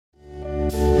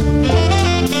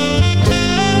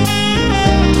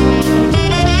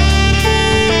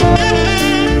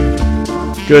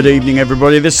Good evening,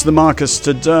 everybody. This is the Marcus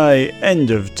Today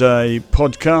End of Day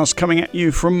podcast coming at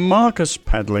you from Marcus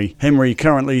Padley. Henry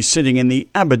currently sitting in the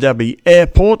Abu Dhabi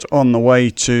airport on the way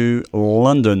to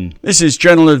London. This is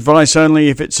general advice only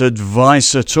if it's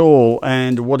advice at all,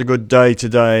 and what a good day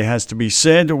today has to be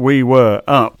said. We were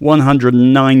up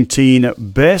 119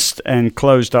 at best and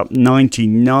closed up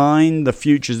 99. The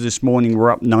futures this morning were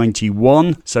up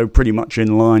 91, so pretty much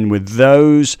in line with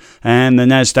those, and the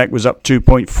Nasdaq was up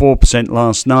 2.4%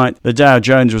 last night. The Dow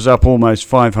Jones was up almost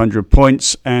 500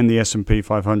 points and the S&P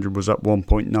 500 was up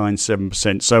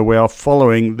 1.97%. So we are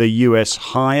following the US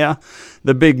higher.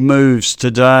 The big moves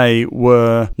today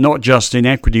were not just in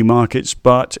equity markets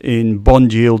but in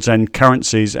bond yields and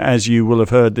currencies. As you will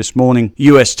have heard this morning,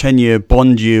 US 10-year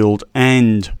bond yield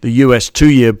and the US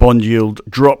 2-year bond yield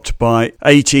dropped by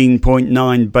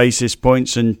 18.9 basis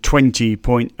points and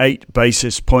 20.8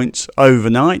 basis points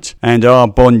overnight. And our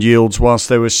bond yields, whilst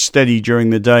they were steady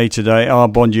during the day today, our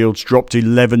bond yields dropped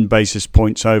 11 basis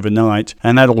points overnight.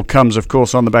 And that all comes, of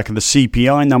course, on the back of the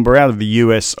CPI number out of the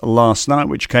US last night,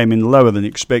 which came in lower than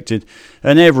expected,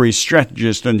 and every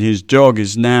strategist and his dog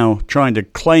is now trying to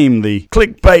claim the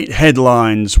clickbait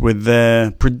headlines with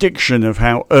their prediction of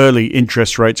how early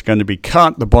interest rates are going to be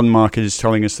cut. The bond market is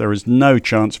telling us there is no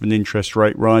chance of an interest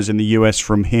rate rise in the US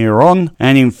from here on,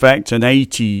 and in fact an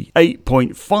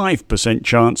 88.5%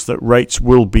 chance that rates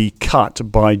will be cut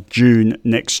by June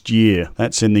next year.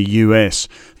 That's in the US.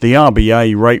 The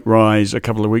RBA rate rise a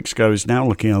couple of weeks ago is now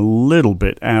looking a little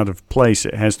bit out of place,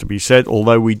 it has to be said,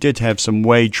 although we did have some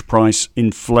wage price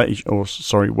index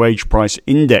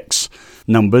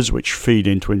numbers which feed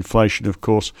into inflation, of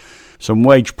course. Some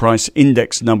wage price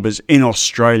index numbers in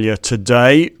Australia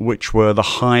today, which were the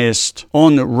highest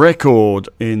on record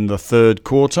in the third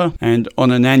quarter, and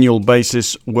on an annual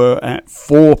basis were at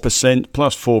 4%,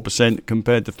 plus 4%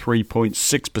 compared to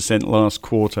 3.6% last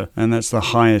quarter, and that's the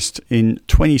highest in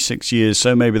 26 years,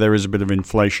 so maybe there is a bit of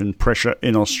inflation pressure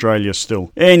in Australia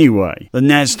still. Anyway, the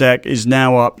Nasdaq is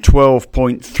now up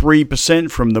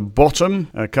 12.3% from the bottom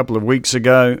a couple of weeks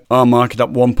ago. Our market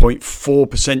up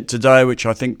 1.4% today, which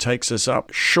I think takes us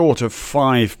up short of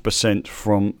 5%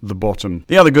 from the bottom.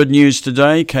 The other good news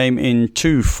today came in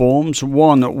two forms.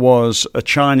 One was a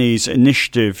Chinese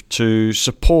initiative to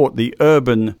support the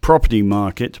urban property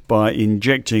market by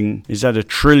injecting, is that $1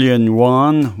 trillion,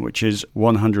 which is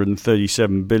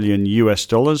 137 billion US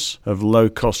dollars of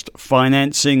low-cost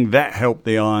financing. That helped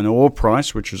the iron ore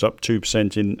price, which was up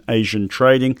 2% in Asian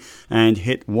trading and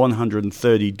hit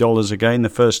 $130 again, the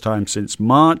first time since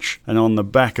March. And on the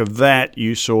back of that,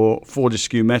 you saw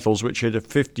Fortescue Metals, which hit a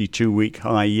 52-week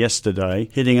high yesterday,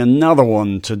 hitting another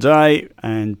one today,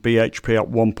 and BHP up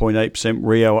 1.8%,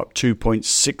 Rio up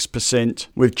 2.6%,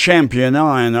 with Champion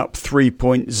Iron up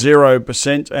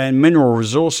 3.0%, and Mineral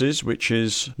Resources, which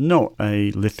is not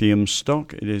a lithium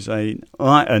stock, it is an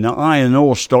iron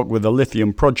ore stock with a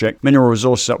lithium project. Mineral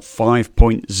Resources up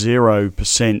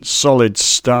 5.0%. Solid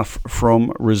stuff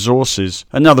from Resources.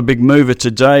 Another big mover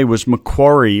today was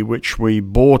Macquarie, which we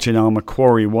bought in our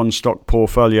Macquarie One Stock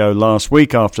portfolio last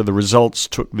week after the results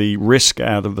took the risk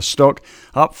out of the stock,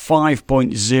 up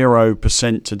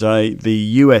 5.0% today. The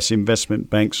US investment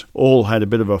banks all had a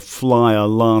bit of a flyer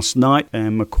last night,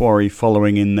 and Macquarie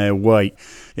following in their wake.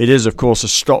 It is, of course, a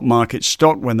stock market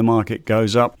stock. When the market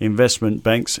goes up, investment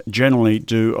banks generally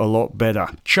do a lot better,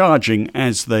 charging,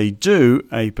 as they do,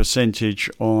 a percentage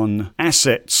on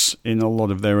assets in a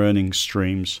lot of their earnings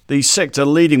streams. The sector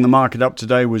leading the market up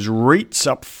today was REITs,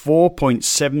 up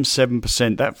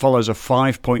 4.77%. That follows a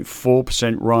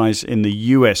 5.4% rise in the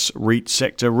US REIT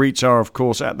sector. REITs are, of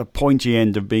course, at the pointy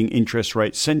end of being interest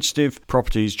rate sensitive.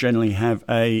 Properties generally have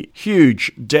a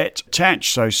huge debt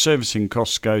attached, so servicing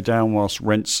costs go down whilst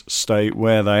rents stay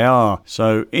where they are.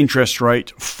 So interest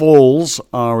rate falls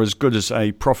are as good as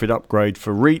a profit upgrade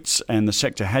for REITs, and the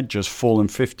sector had just fallen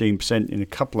 15% in a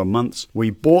couple of months. We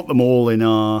bought them all in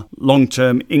our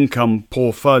long-term income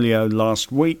portfolio last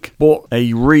week, bought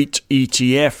a REIT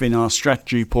ETF in our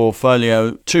strategy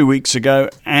portfolio 2 weeks ago,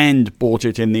 and bought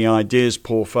it in the ideas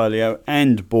portfolio,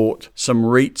 and bought some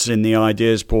REITs in the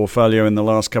ideas portfolio in the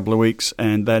last couple of weeks,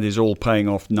 and that is all paying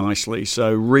off nicely.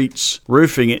 So REITs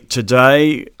roofing it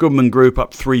today. Goodman Group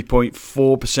up 3.4%,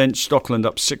 Stockland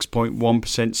up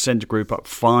 6.1%, Centre Group up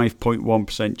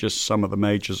 5.1%, just some of the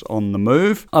majors on the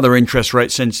move. Other interest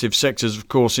rate sensitive sectors, of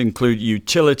course, include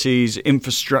utilities,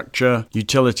 infrastructure.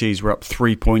 Utilities were up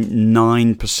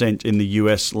 3.9% in the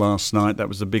US last night. That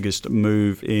was the biggest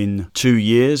move in 2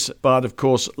 years. But, of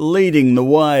course, leading the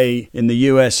way in the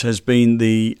US has been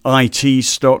the IT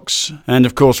stocks. And,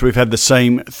 of course, we've had the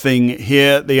same thing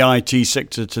here. The IT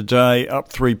sector today up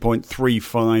 3.3%.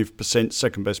 25%,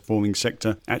 second best performing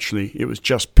sector. Actually, it was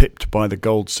just pipped by the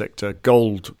gold sector.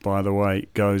 Gold, by the way,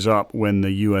 goes up when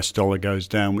the US dollar goes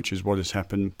down, which is what has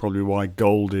happened, probably why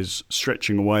gold is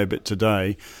stretching away a bit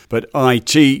today. But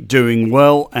IT doing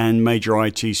well, and major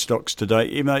IT stocks today,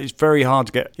 even though it's very hard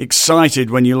to get excited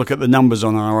when you look at the numbers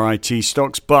on our IT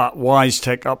stocks, but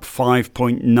WiseTech up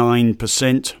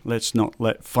 5.9%. Let's not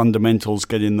let fundamentals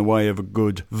get in the way of a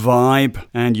good vibe.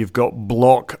 And you've got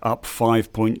Block up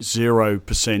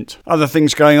 5.0%. Other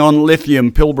things going on,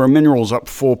 lithium, Pilbara Minerals up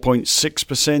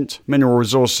 4.6%. Mineral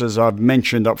Resources, I've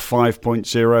mentioned, up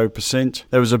 5.0%.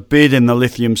 There was a bid in the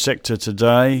lithium sector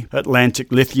today.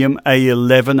 Atlantic Lithium,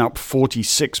 A11, up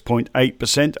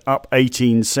 46.8%, up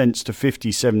 18 cents to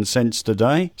 57 cents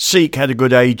today. Seek had a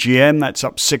good AGM, that's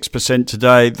up 6%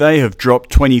 today. They have dropped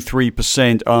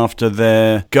 23% after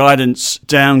their guidance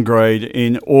downgrade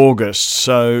in August.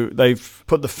 So they've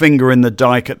put the finger in the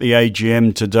dike at the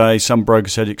AGM today. Some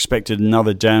brokers had expected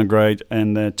another downgrade,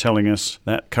 and they're telling us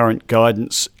that current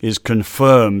guidance is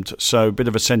confirmed. So a bit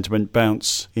of a sentiment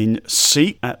bounce in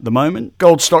Seek at the moment.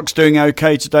 Gold stocks doing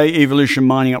okay today. Evolution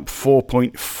Mining up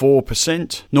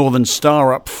 4.4%. Northern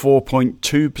Star up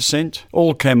 4.2%.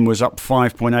 Allchem was up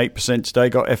 5.8% today.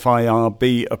 Got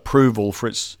FIRB approval for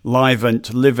its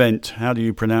Livent, how do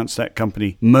you pronounce that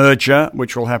company, merger,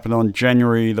 which will happen on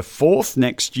January the 4th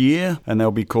next year, and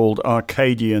they'll be called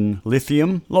Arcadian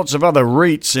Lithium. Lots of other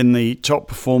REITs in the top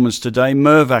performers today.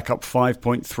 Mirvac up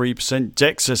 5.3%.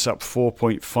 Dexus up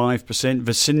 4.5%.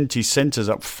 Vicinity Centres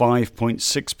up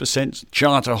 5.6%.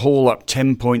 Charter Hall up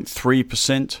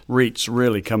 10.3%. REITs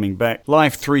really coming back.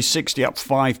 Life 360 up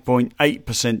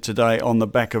 5.8% today on the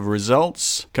back of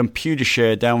results.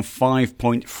 Computershare down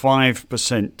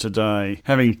 5.5% today,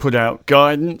 having put out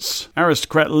guidance.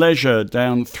 Aristocrat Leisure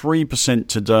down 3%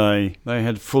 today. They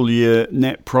had full year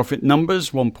net profit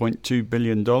numbers, $1.2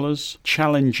 billion.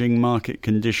 Challenging market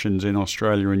conditions in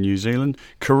Australia and New Zealand.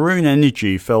 Karoon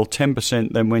Energy fell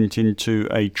 10%, then went into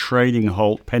a trading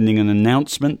halt pending an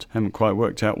announcement. Haven't quite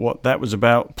worked out what that was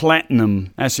about.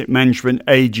 Platinum Asset Management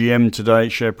AGM today,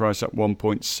 share price up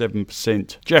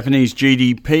 1.7%. Japanese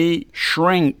GDP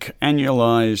shrank,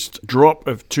 annualized drop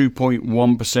of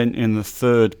 2.1% in the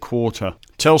third quarter.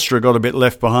 Telstra got a bit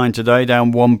left behind today,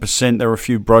 down 1%. There were a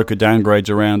few broker downgrades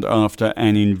around after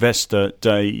an investor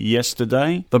day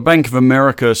yesterday. The Bank of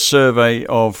America survey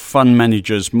of fund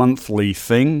managers monthly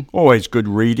thing, always good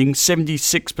reading.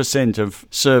 76% of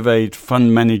surveyed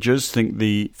fund managers think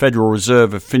the Federal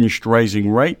Reserve have finished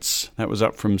raising rates. That was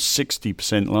up from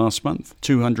 60% last month.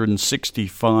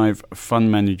 265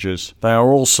 fund managers. They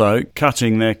are also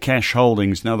cutting their cash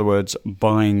holdings, in other words,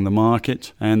 buying the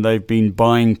market, and they've been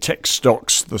buying tech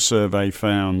stocks, the survey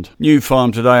found. New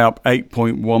Farm today up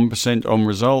 8.1% on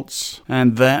results,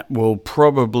 and that will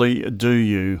probably do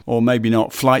you. Or maybe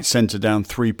not. Flight Centre down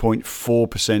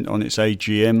 3.4% on its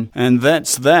AGM. And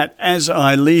that's that. As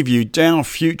I leave you, Dow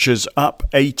Futures up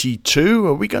 82.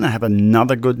 Are we going to have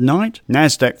another good night?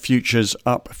 Nasdaq Futures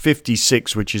up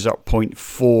 56, which is up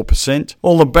 0.4%.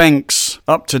 All the banks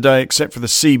up today except for the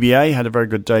CBA. Had a very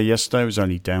good day yesterday. It was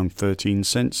only down 13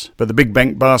 cents. But the big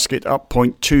bank basket up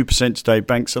 0.2% today.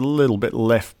 Banks a little bit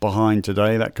left behind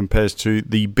today. That compares to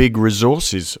the big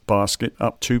resources basket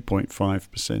up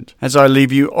 2.5%. As I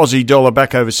leave you, Aussie dollar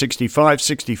back over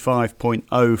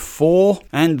 65.04.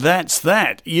 And that's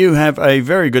that. You have a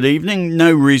very good evening.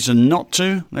 No reason not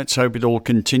to. Let's hope it all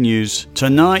continues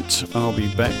tonight. I'll be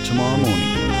back tomorrow morning.